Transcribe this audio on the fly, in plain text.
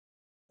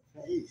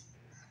face.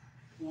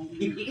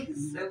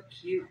 He's so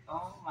cute.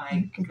 Oh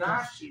my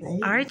gosh. He's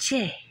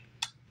RJ.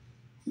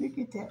 Look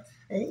at that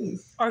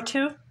face.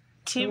 R2?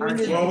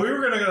 Well, we were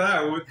going to go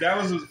that. That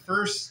was the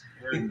first,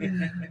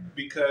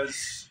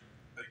 because,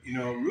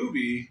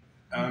 Ruby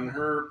on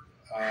her.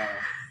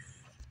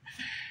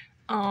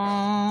 Oh,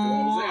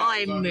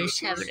 I on her miss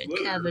having first a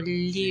litter,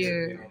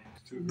 cavalier.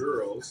 Two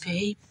girls.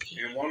 Baby.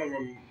 And one of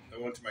them,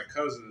 I went to my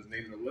cousin,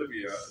 named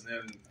Olivia, and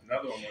then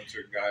another one went to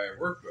a guy I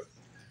worked with.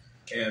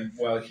 And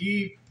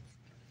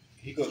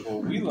he goes,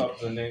 well, we love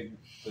the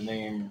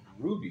name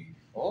Ruby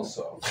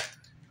also.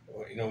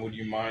 Well, would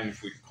you mind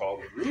if we called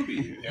it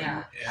Ruby?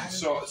 Yeah. And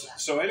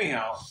so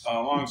anyhow,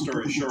 long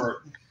story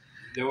short,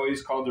 they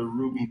always called her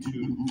Ruby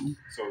 2,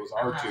 so it was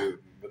R2.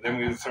 But then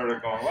we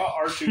started going, well,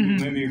 R2,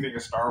 then you think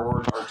of Star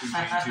Wars,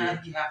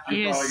 R2-D2.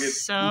 You're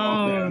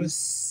so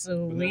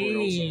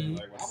sweet.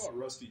 Like, well, how about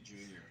Rusty Jr.?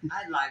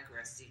 I like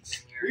Rusty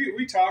Jr.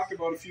 We talked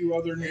about a few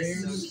other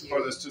names, so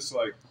but it's just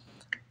like,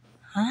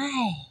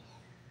 Hi.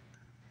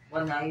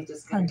 Well, now you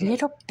just A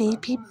little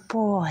baby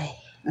boy.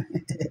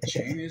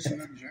 Jane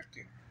isn't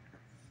objecting.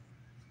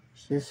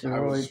 She's I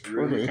really was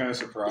really pretty. kind of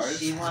surprised.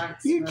 She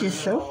wants You're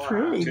just so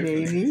pretty,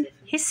 baby.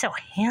 He's so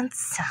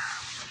handsome.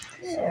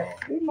 Yeah,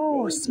 pretty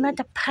Oh, baby. smell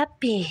the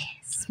puppy.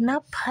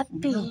 Smell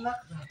puppy. Come look,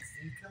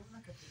 Lexi. Come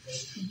look at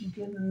the Did you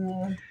give him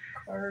a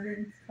card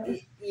and stuff?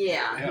 baby.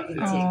 Yeah, Yeah. you can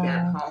take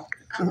that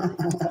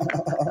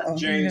home.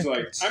 Jane's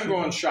like, I'm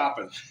going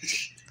shopping.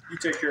 You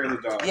take care of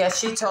the dog. Yeah,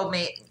 she told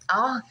me,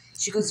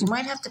 she goes, you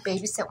might have to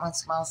babysit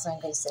once in a while, so I'm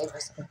going to save her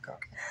some. Okay.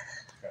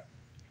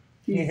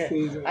 You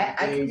see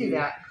that I can do baby?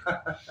 that.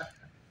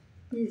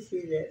 You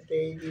see that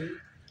baby?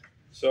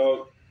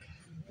 So,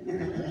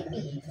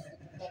 Baby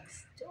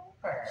next door.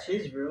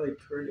 She's really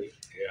pretty.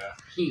 yeah.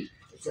 He.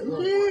 It's a little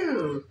boy.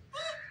 Ew.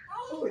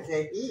 Oh, it's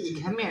a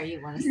he. Come here,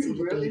 you want to see You're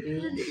the really baby?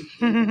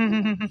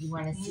 pretty. You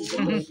want to see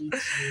the baby too?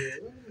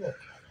 Look at him.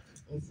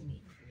 Isn't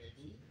he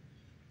pretty?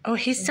 Oh,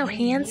 he's so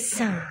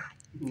handsome.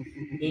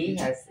 He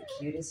has the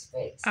cutest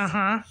face.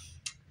 Uh-huh.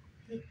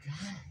 He does.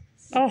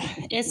 Oh,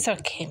 it's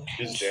okay, man.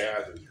 His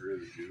dad is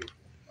really beautiful.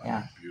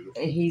 Yeah.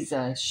 Beautiful. He's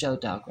a show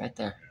dog right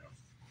there.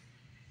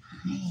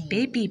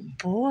 Baby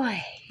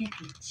boy.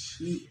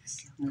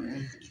 Cheeks.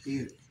 Oh,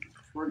 cute.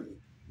 Pretty.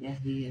 Yeah,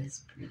 he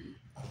is pretty.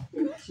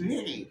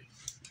 Pretty.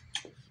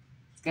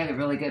 He's got a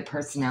really good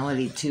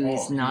personality too.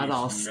 He's Oh, not he's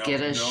all no-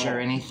 skittish no. or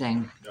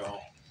anything. No.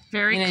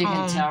 Very You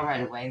calm. can tell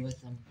right away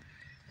with him.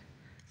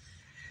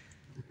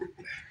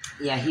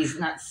 Yeah, he's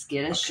not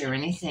skittish or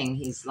anything.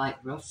 He's like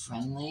real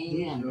friendly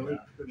He's and really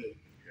pretty.